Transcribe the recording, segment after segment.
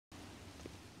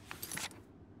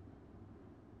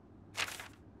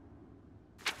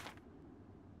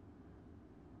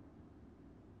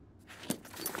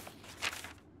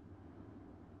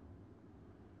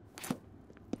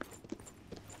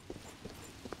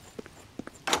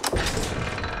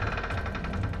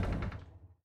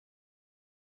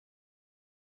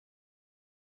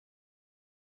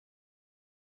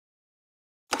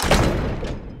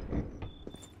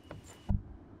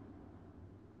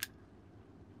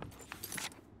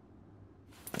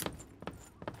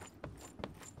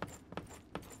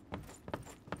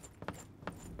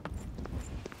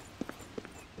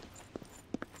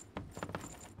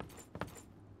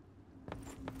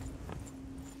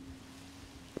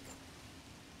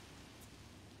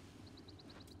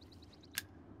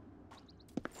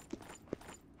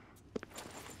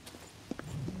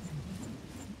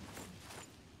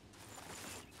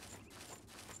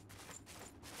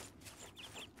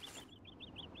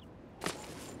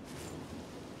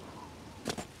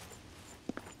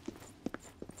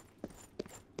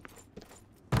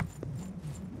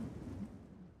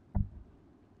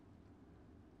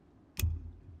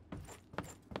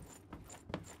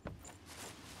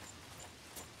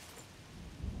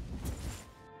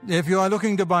If you are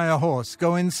looking to buy a horse,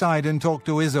 go inside and talk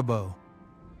to Isabeau.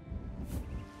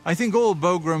 I think all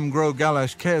Bogram Gro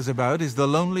Galash cares about is the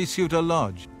Lonely Suitor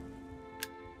Lodge.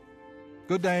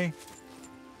 Good day.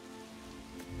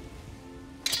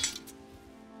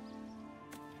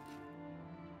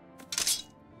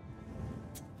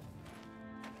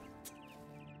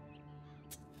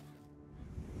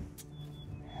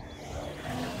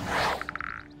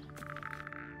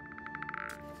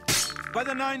 By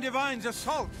the Nine Divines,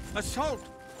 assault! Assault!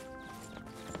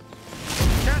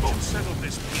 Can't you settle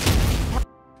this, Pete?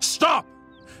 Stop!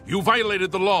 You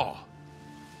violated the law.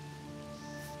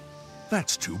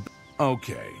 That's too...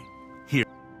 Okay. Here.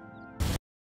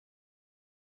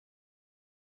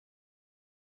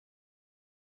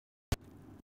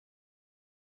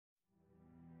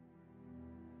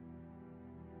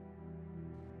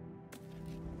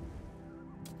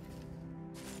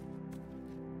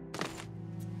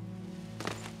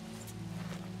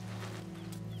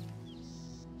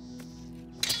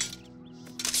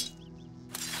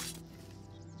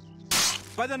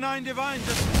 By the Nine Divines,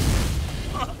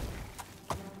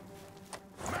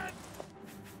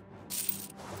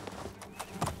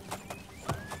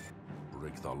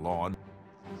 Break the law.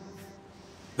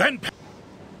 Then...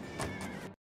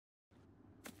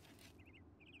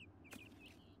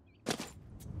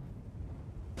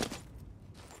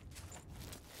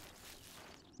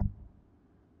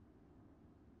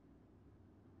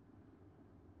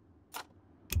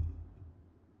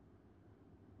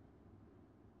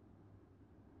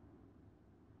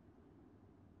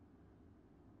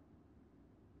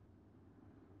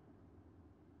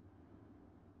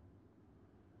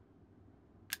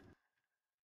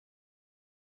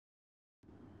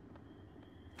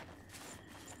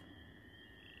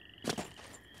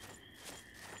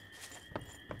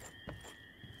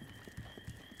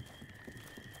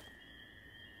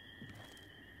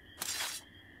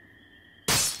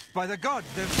 by the gods,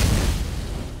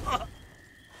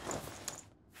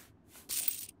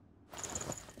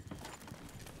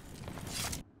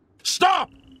 Stop!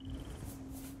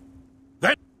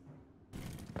 Then...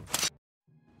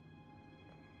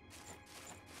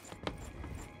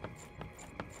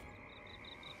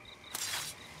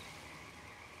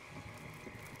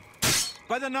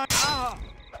 by the Nine... Ah!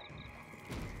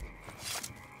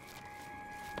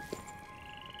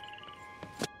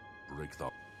 Break the...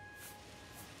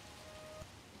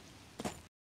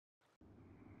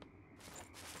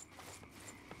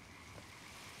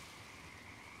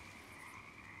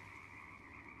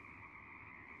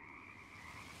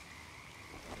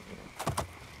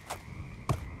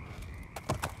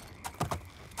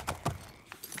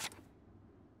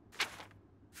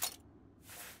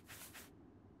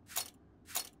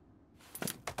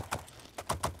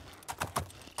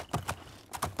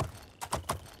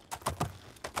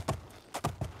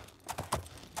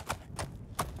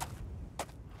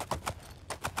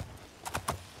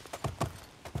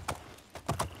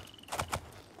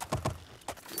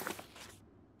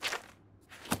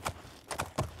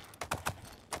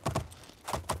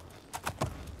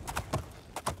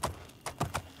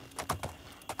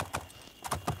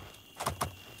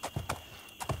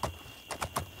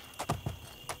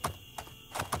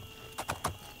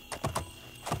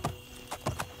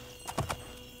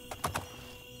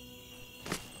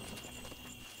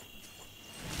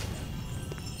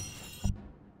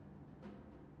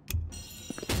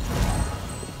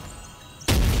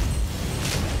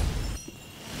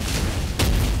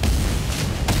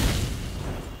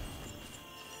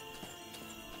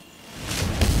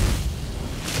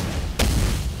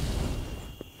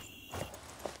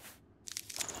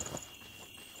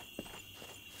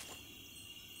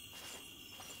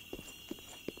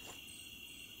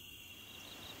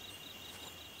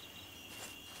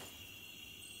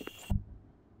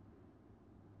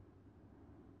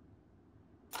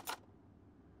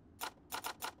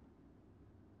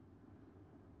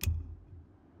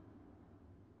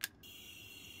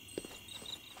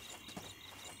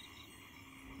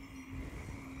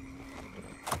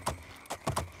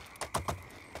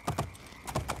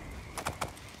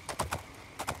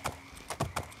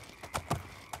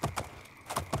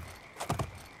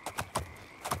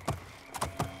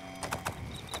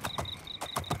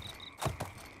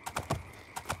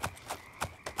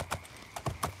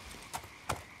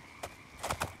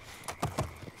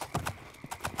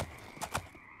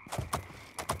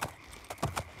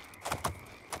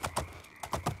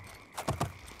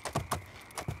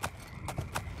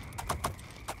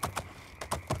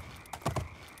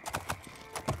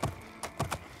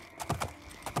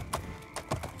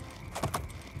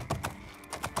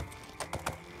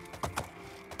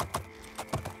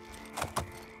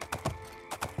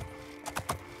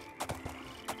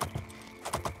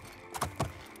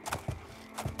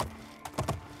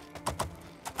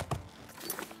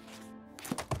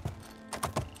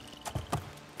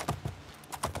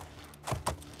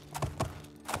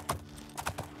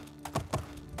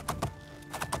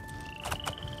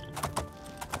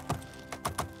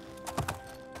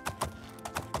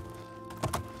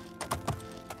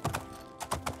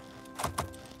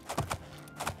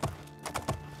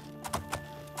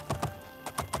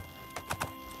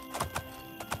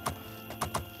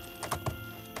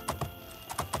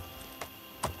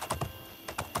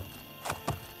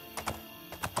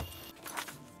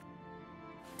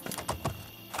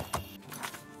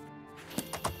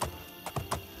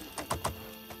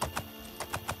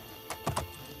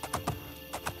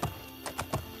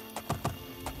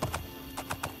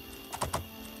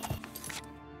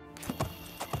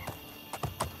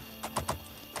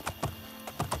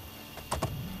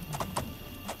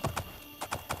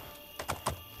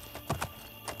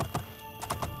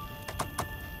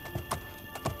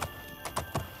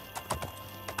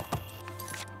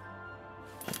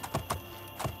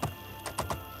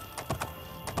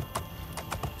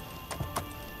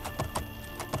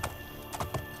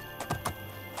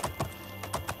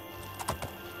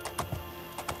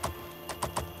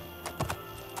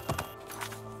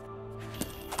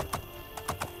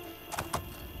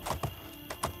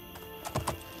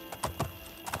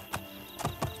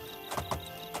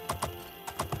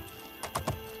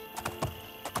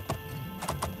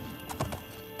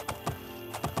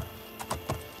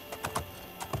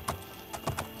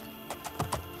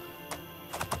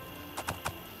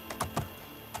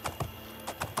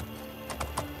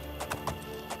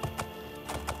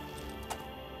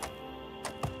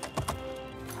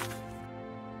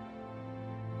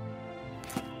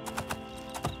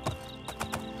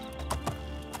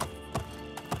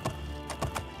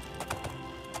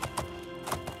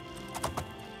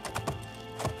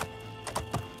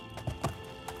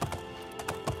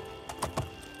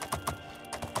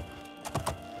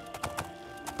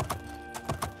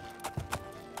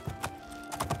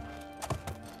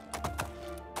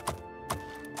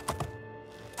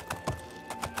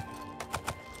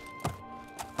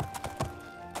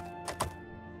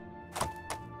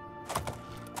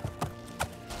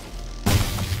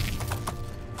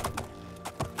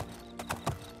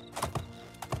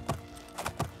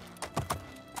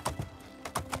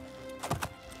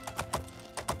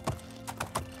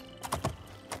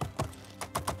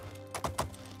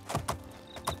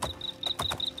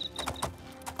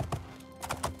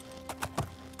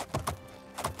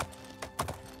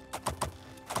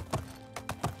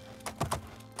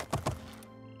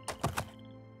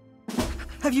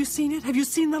 Have you seen it? Have you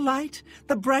seen the light?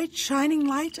 The bright, shining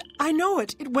light? I know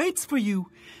it. It waits for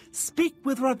you. Speak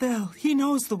with Radel. He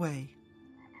knows the way.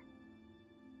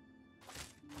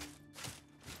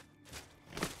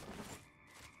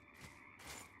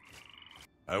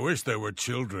 I wish there were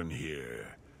children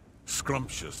here.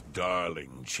 Scrumptious,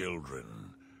 darling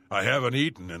children. I haven't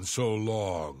eaten in so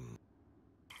long.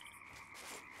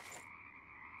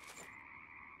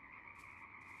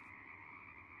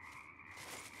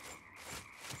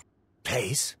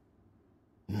 Place?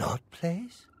 Not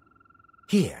place?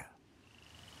 Here?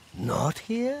 Not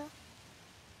here?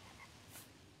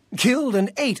 Killed and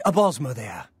ate a Bosmer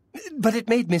there, but it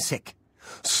made me sick.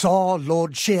 Saw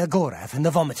Lord Sheagorath in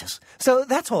the vomitus, so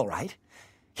that's all right.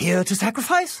 Here to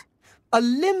sacrifice? A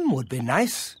limb would be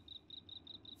nice.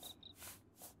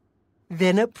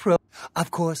 Then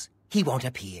Of course, he won't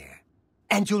appear.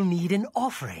 And you'll need an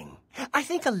offering. I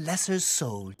think a lesser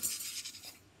soul.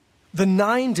 The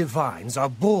 9 divines are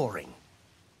boring.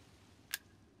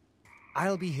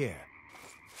 I'll be here.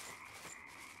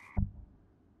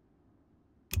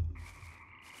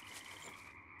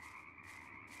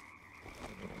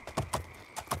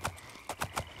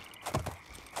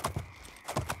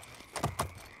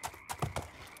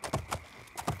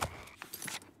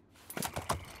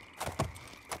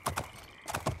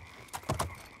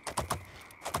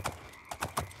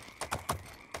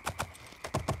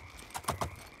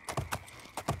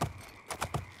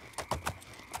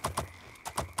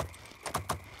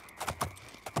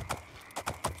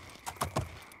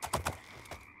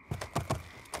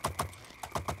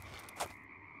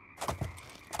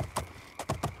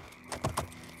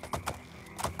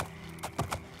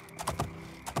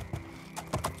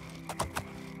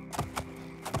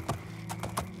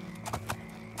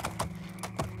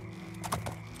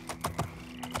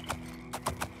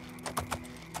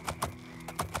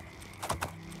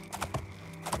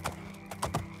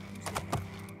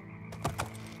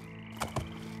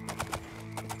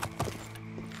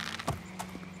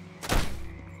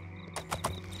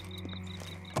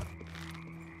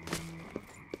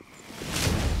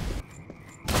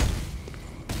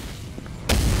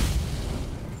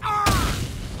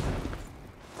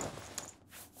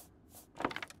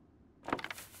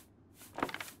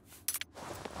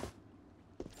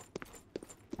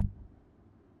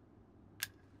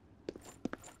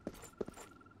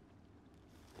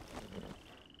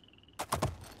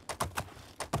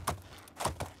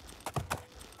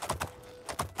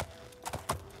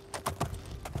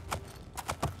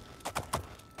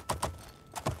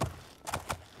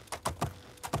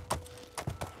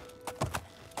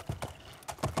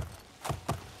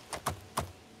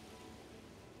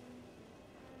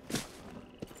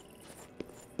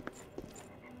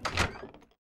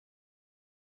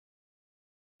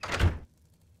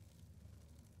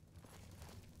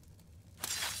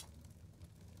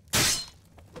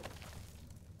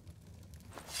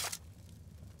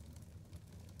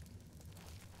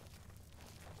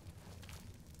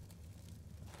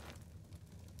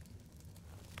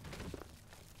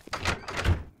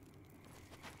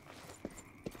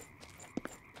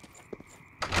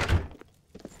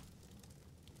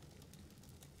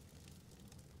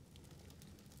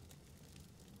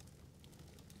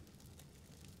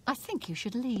 I think you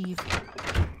should leave.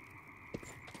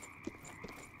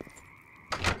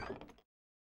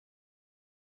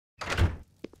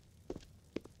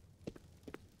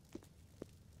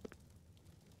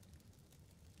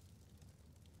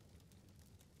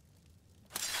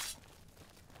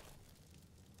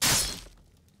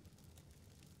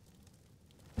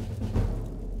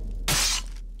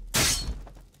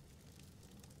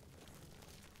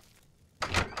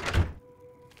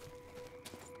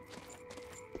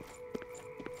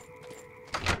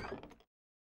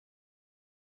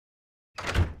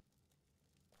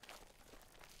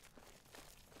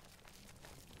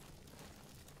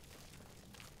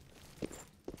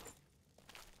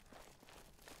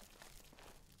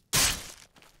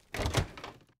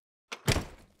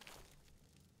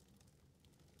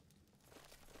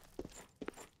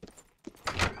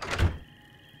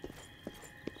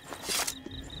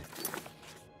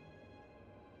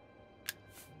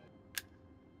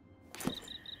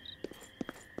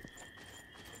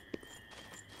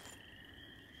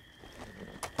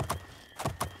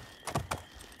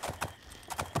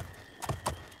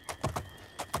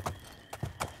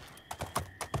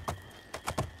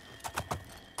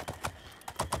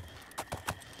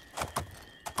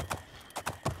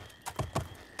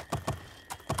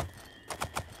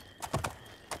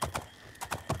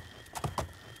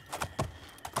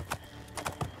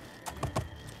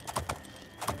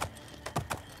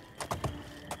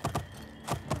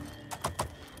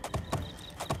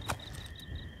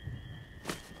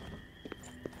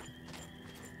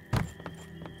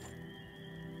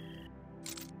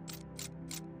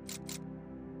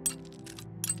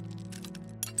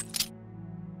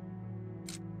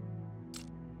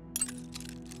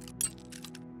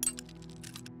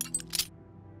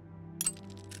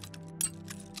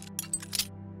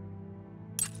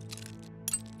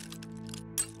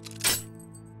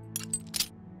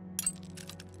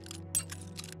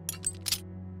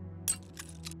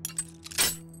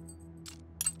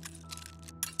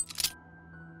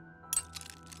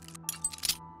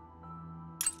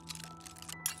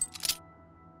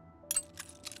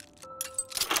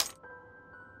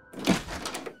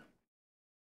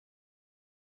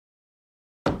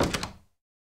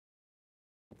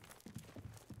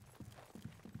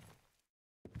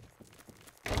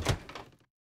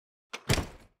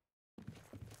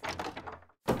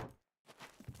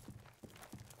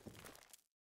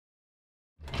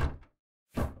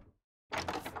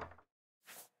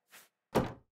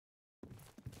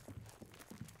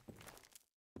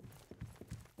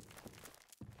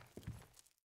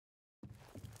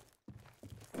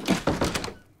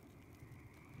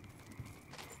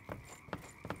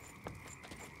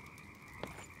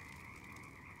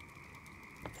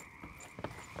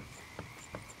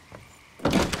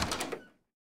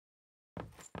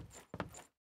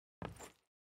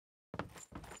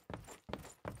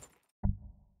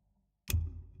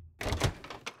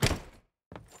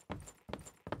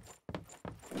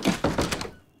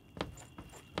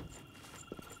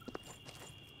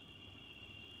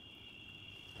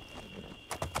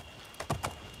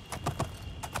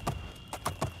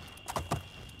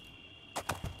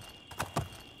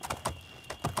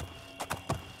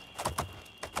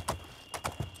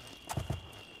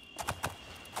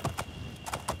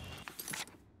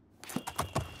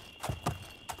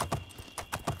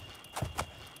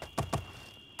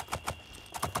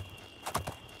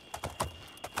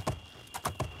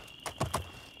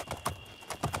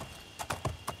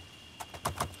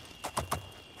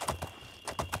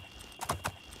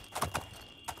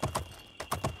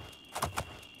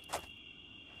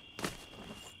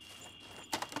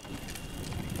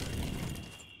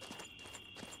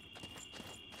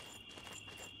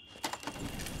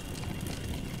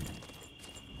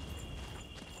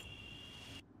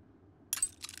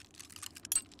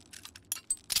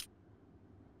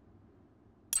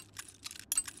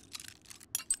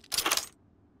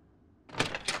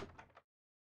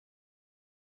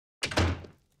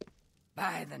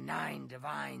 by the 9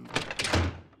 divine...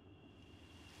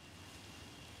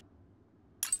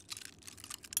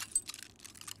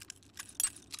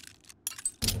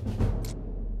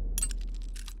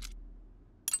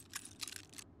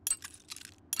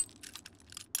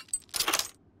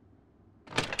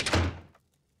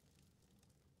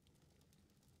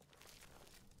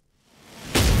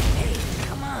 Hey,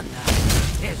 come on now.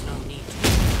 There's no need to...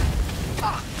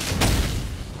 Ah!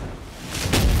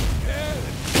 Help!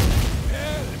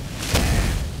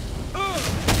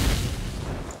 Help!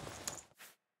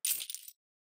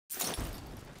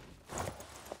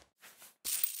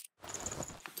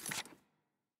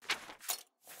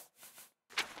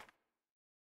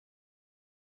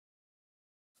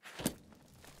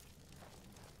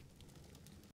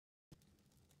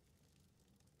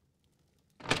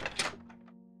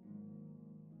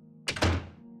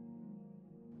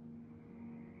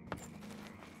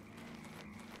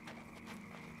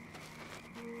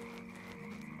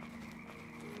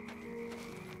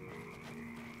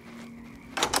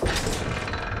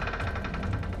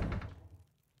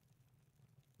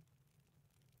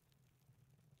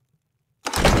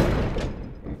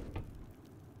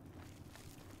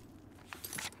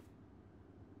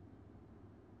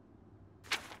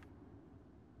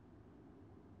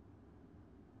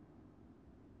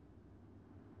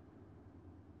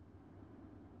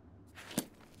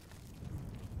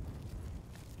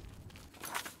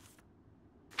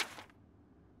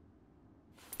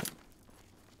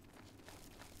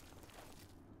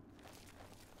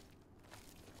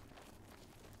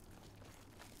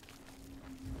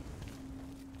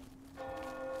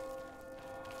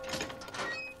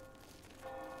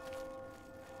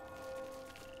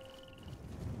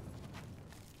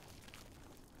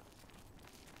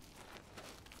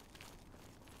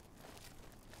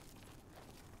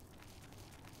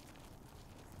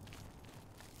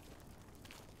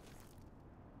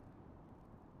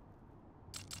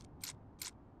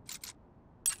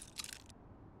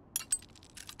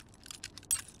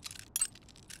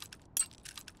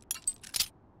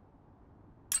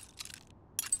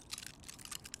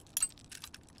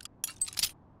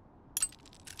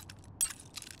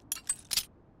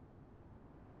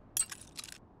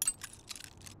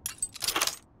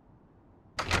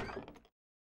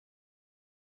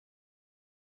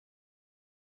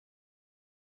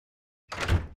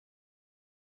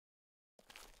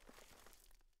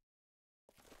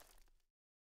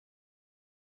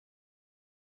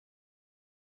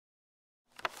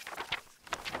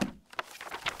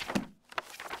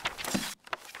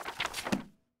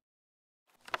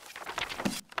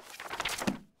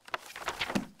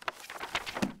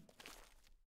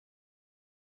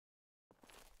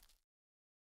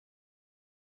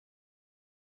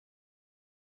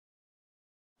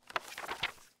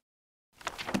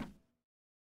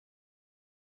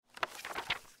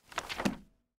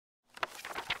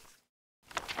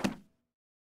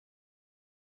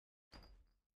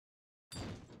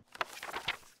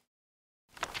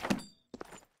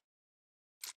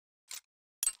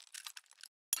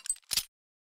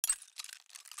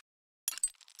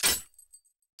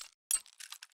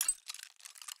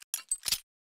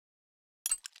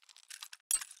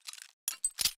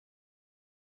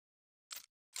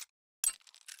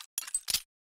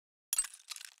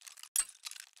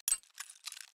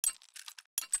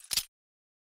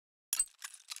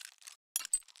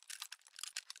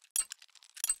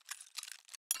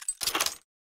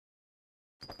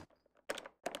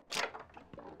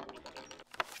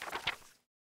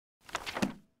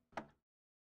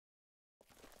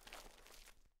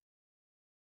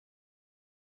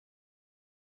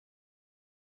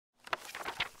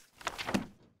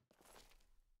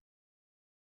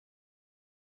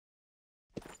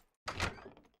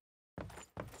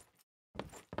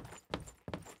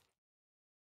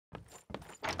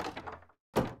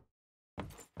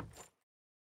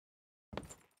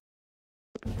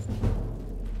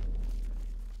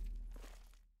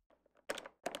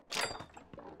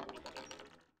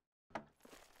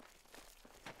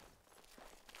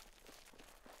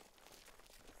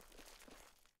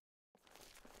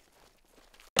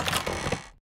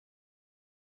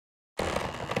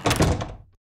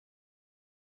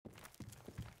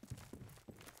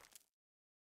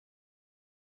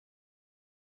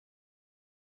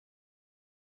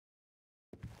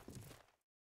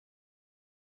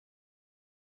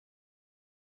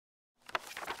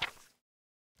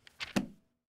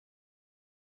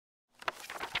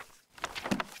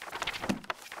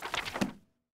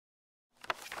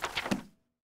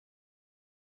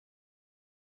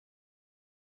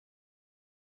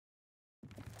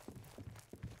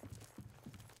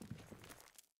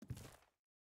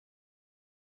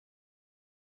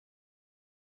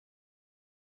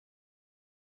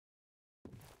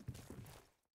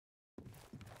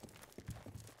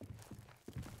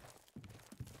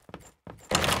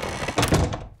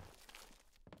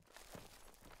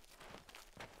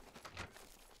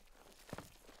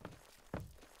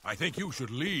 I think you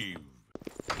should leave.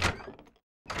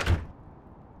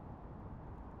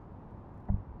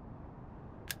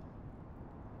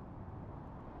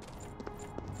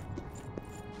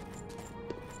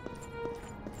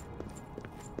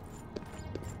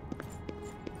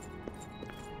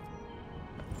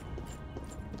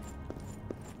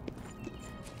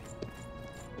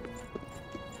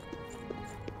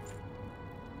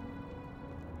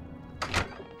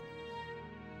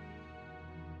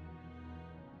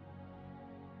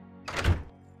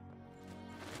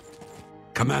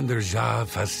 Commander Ja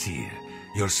Fasir,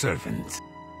 your servant.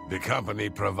 The company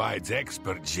provides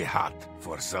expert jihad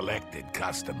for selected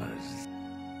customers.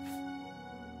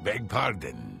 Beg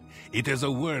pardon. It is a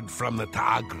word from the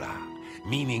Ta'agra,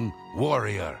 meaning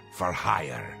warrior for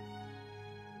hire.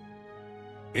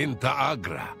 In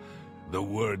Ta'agra, the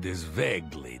word is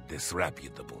vaguely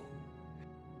disreputable.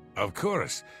 Of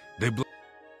course,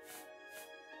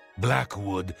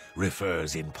 Blackwood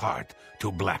refers in part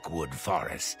to Blackwood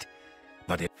Forest.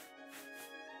 But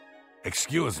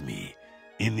excuse me,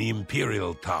 in the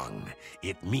Imperial tongue,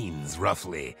 it means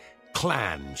roughly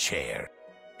clan chair.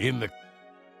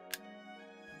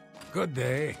 Good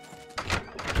day.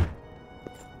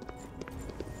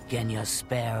 Can you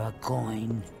spare a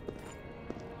coin?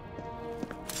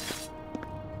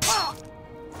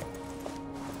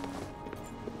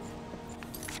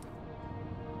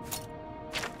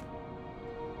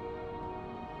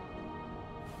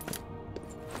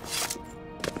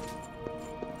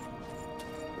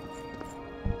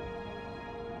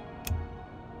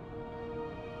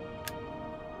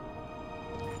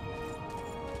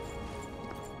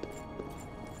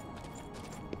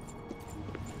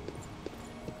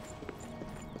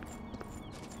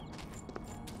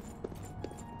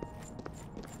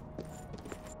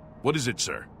 What is it,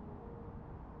 sir?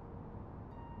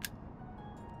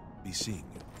 Be seeing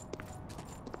you.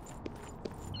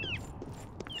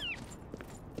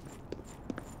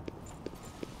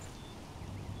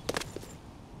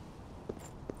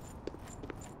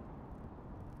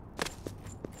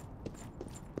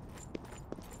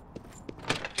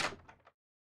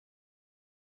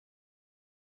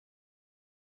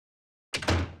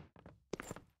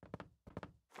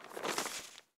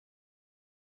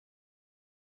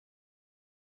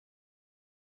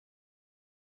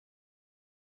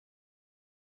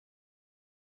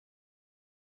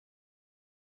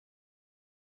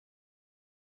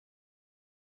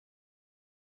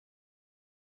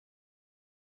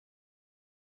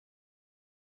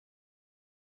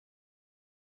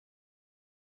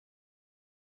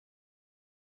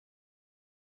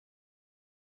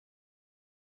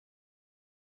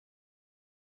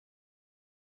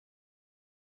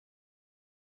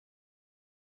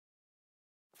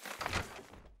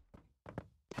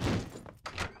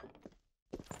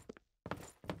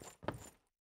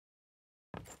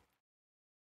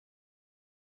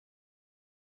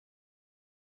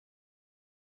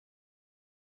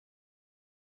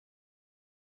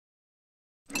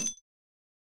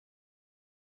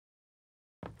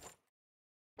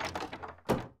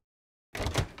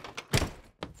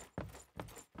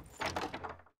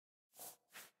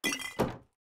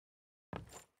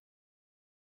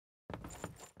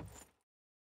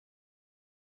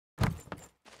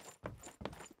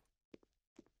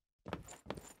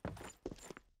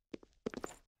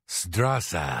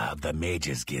 Strasa of the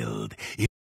Mages Guild.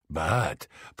 But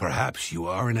perhaps you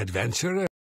are an adventurer?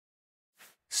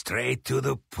 Straight to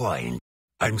the point.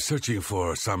 I'm searching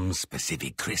for some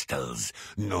specific crystals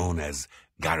known as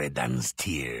Garadan's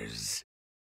Tears.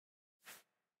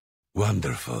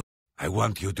 Wonderful. I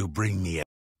want you to bring me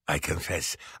I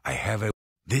confess, I have a...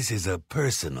 This is a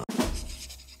personal...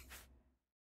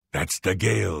 That's the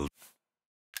Gale.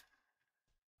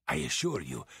 I assure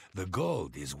you, the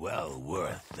gold is well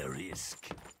worth the risk.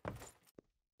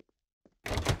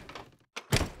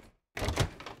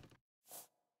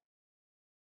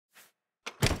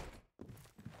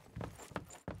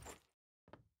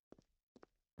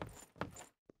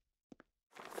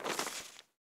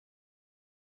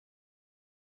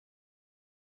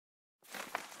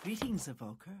 Greetings,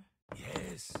 Evoker.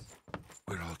 Yes,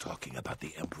 we're all talking about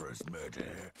the Emperor's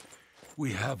murder.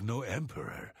 We have no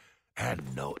Emperor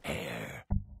and no heir.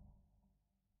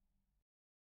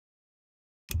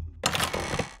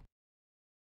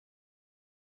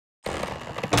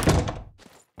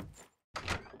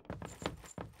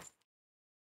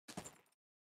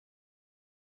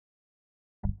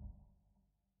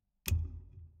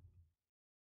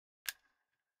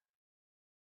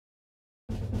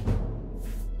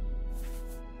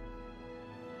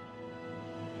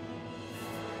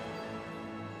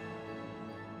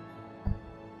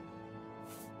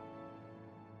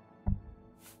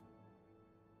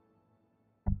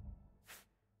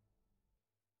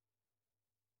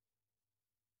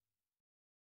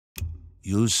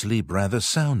 You sleep rather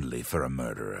soundly for a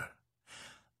murderer.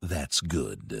 That's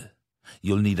good.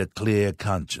 You'll need a clear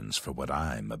conscience for what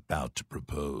I'm about to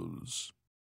propose.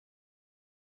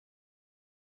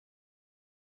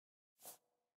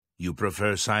 You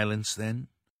prefer silence, then?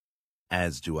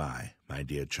 As do I, my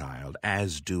dear child,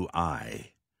 as do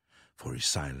I. For is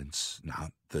silence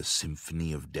not the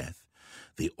symphony of death,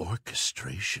 the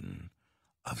orchestration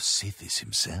of Sithis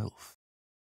himself?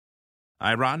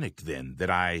 Ironic, then,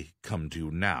 that I come to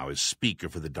you now as speaker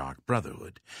for the Dark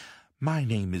Brotherhood. My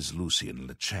name is Lucian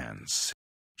LeChance.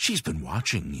 She's been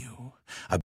watching you.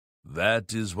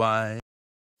 That is why.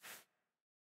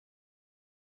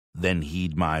 Then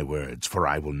heed my words, for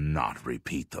I will not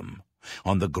repeat them.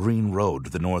 On the green road to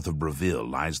the north of Breville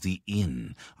lies the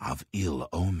Inn of Ill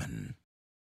Omen.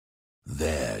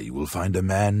 There you will find a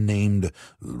man named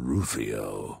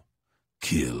Rufio.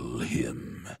 Kill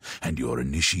him, and your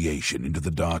initiation into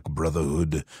the Dark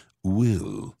Brotherhood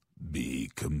will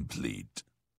be complete.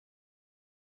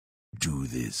 Do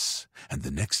this, and the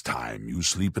next time you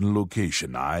sleep in a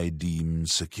location I deem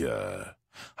secure,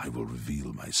 I will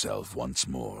reveal myself once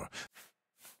more.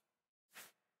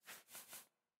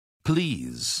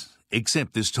 Please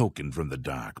accept this token from the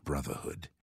Dark Brotherhood.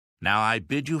 Now I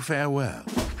bid you farewell.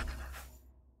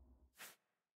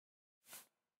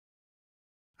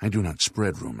 I do not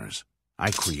spread rumors.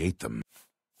 I create them.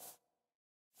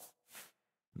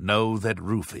 Know that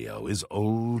Rufio is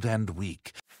old and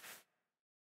weak.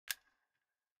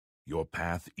 Your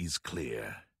path is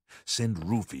clear. Send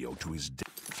Rufio to his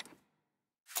death.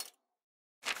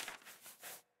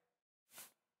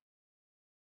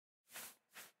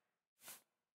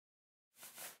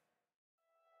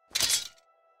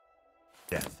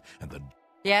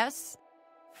 Yes?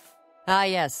 Ah,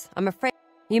 yes. I'm afraid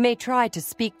you may try to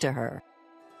speak to her.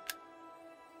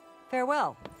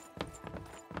 Farewell.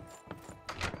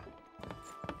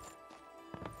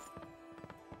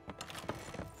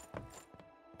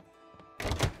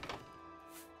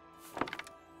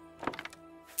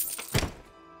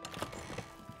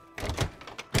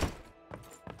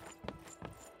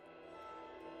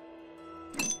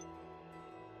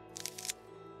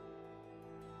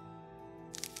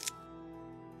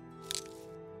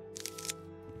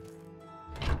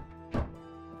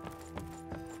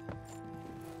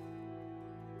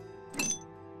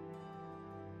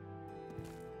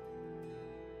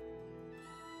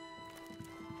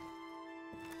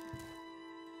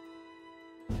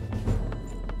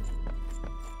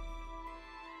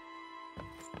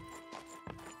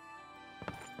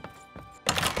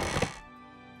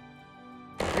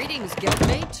 Greetings,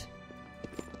 guildmate.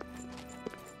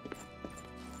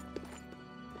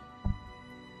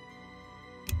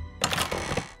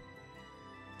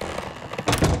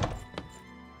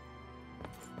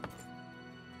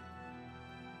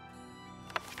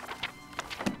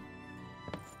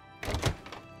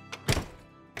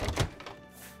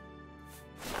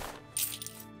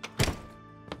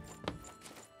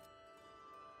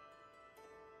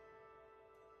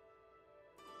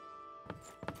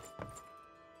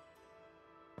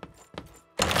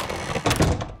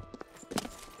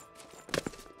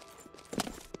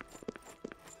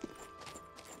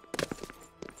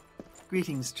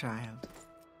 Greetings, child.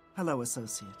 Hello,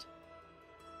 associate.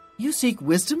 You seek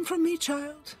wisdom from me,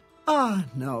 child? Ah,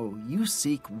 no, you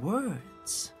seek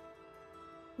words.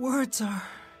 Words are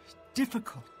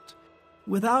difficult.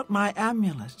 Without my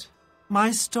amulet,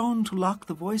 my stone to lock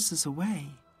the voices away,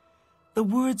 the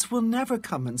words will never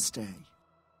come and stay.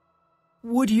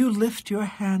 Would you lift your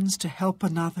hands to help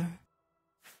another?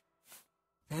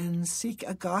 Then seek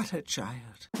Agata,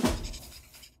 child.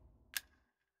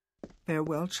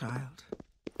 Farewell, child.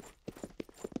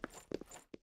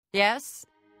 Yes?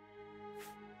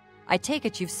 I take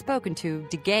it you've spoken to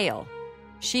DeGale.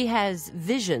 She has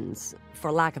visions,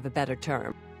 for lack of a better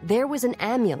term. There was an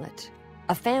amulet,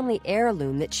 a family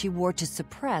heirloom that she wore to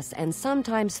suppress and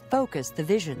sometimes focus the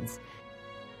visions.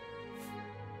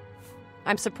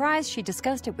 I'm surprised she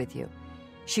discussed it with you.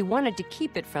 She wanted to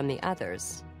keep it from the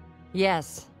others.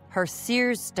 Yes, her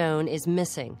Seer's Stone is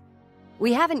missing.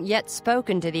 We haven't yet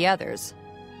spoken to the others.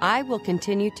 I will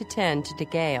continue to tend to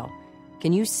DeGale.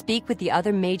 Can you speak with the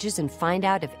other mages and find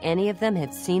out if any of them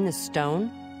have seen the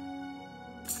stone?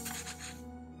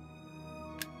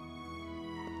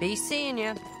 Be seeing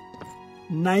you.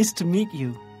 Nice to meet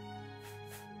you.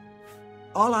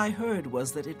 All I heard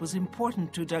was that it was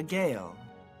important to DeGale.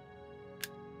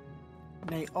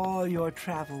 May all your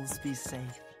travels be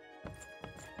safe.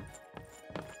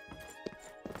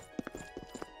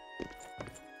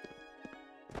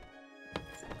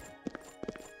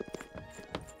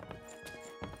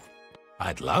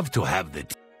 I'd love to have the...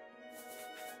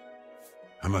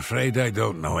 I'm afraid I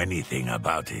don't know anything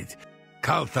about it.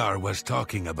 Kalthar was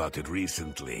talking about it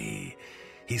recently.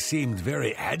 He seemed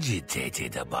very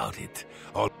agitated about it.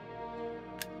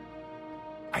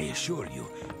 I assure you,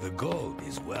 the gold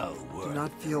is well worth Do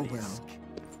not feel the well. risk.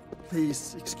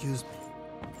 Please excuse me.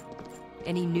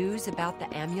 Any news about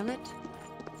the amulet?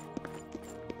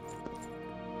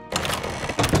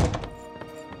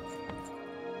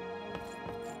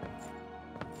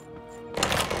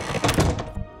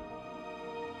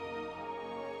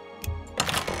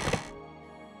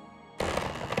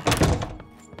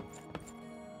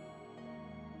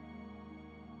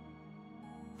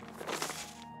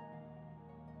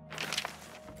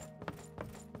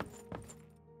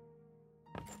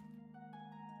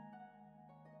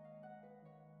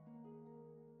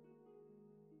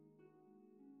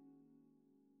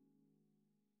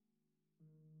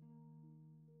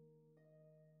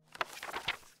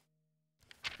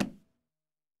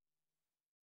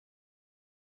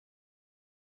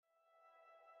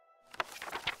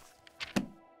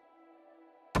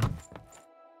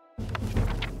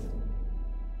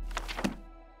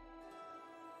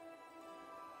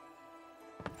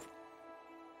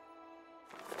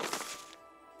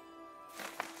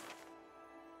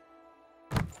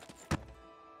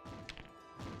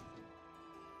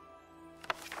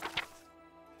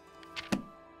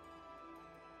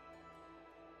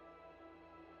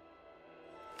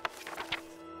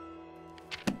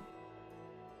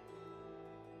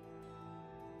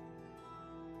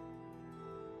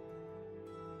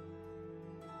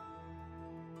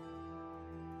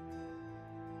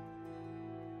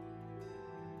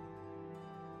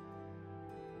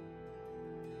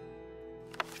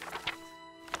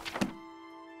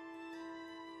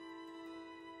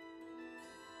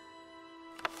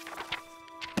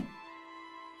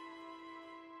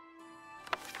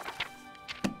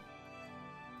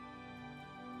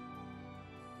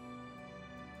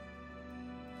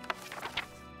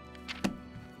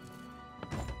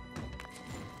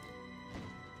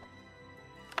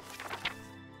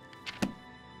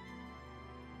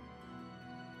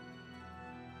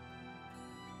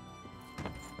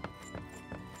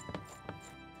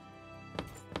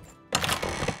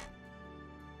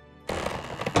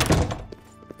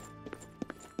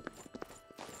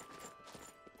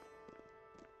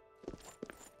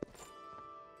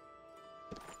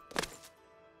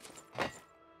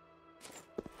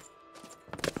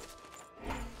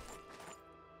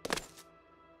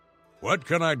 What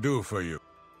can I do for you?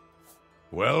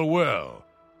 Well, well.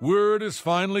 Word is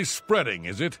finally spreading,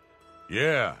 is it?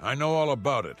 Yeah, I know all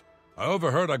about it. I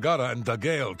overheard Agata and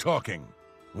Dagail talking.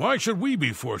 Why should we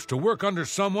be forced to work under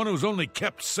someone who's only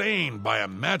kept sane by a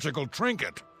magical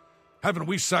trinket? Haven't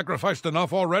we sacrificed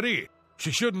enough already?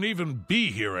 She shouldn't even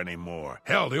be here anymore.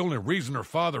 Hell, the only reason her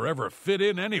father ever fit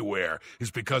in anywhere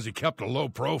is because he kept a low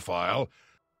profile.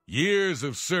 Years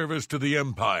of service to the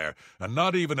Empire, and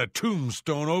not even a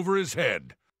tombstone over his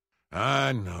head.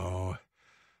 I know.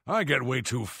 I get way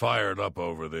too fired up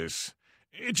over this.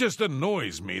 It just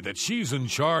annoys me that she's in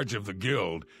charge of the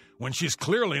guild when she's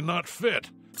clearly not fit.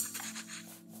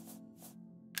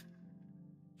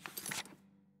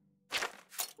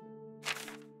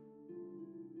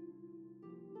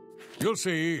 You'll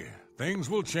see. Things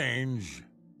will change.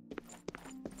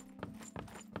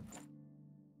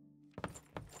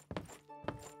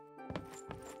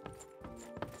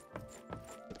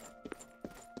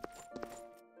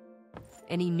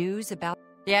 Any news about...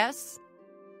 Yes?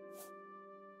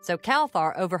 So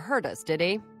Kalthar overheard us, did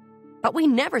he? But we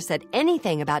never said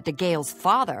anything about Dagail's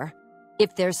father.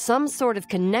 If there's some sort of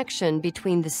connection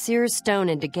between the Seer Stone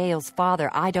and Dagail's father,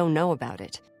 I don't know about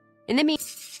it. In the meantime...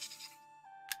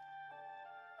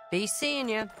 Be seeing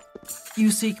you.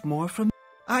 You seek more from me?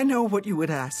 I know what you would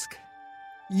ask.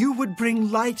 You would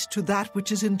bring light to that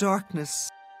which is in darkness.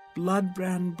 Blood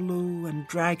ran blue and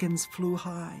dragons flew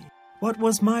high. What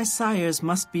was my sire's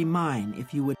must be mine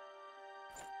if you would...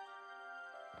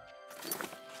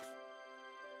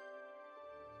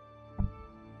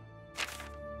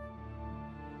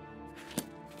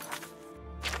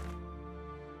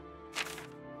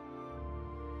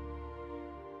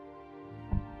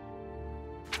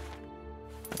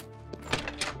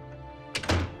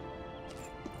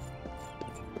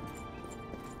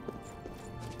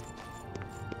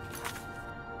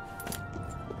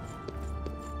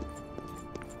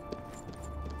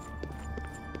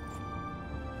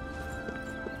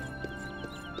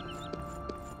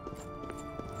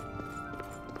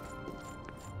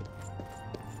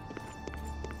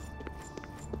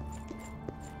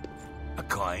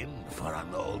 Coin for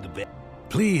an old bit.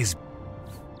 Please.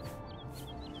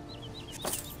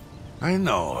 I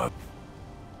know.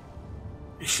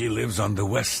 She lives on the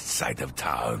west side of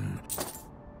town.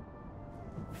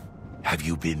 Have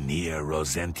you been near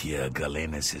Rosentia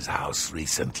Galenis' house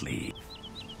recently?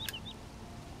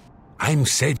 I'm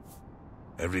safe.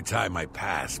 Every time I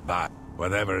pass by,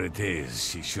 whatever it is,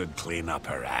 she should clean up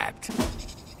her act.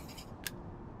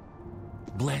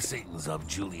 Blessings of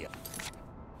Julia.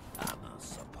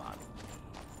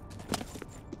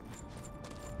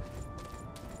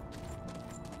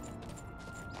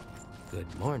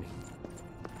 Good morning.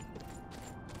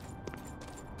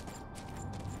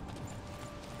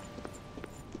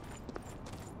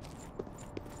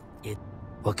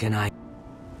 What can I...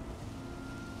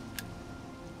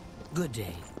 Good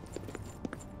day.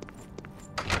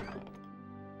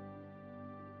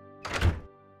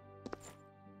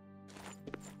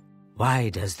 Why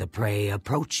does the prey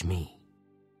approach me?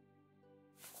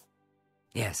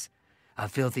 Yes, a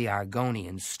filthy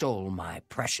Argonian stole my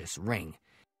precious ring.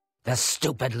 The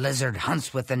stupid lizard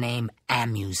hunts with the name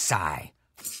Amusai.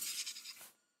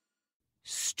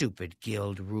 Stupid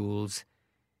guild rules.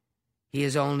 He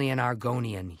is only an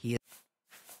Argonian. He is...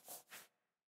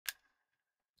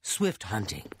 Swift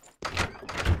hunting.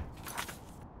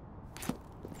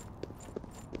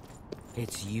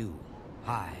 It's you.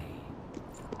 Hi.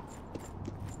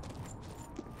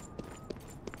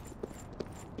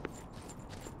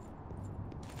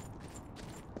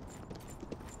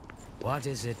 What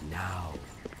is it now?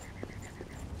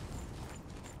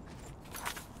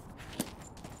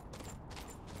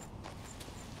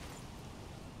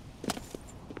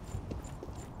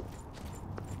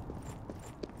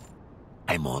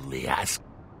 I'm only asking.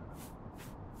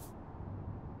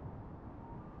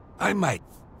 I might.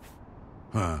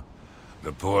 Huh.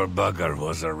 The poor bugger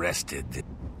was arrested.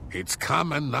 It's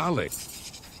common knowledge.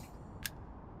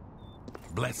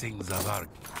 Blessings of our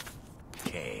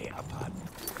K upon.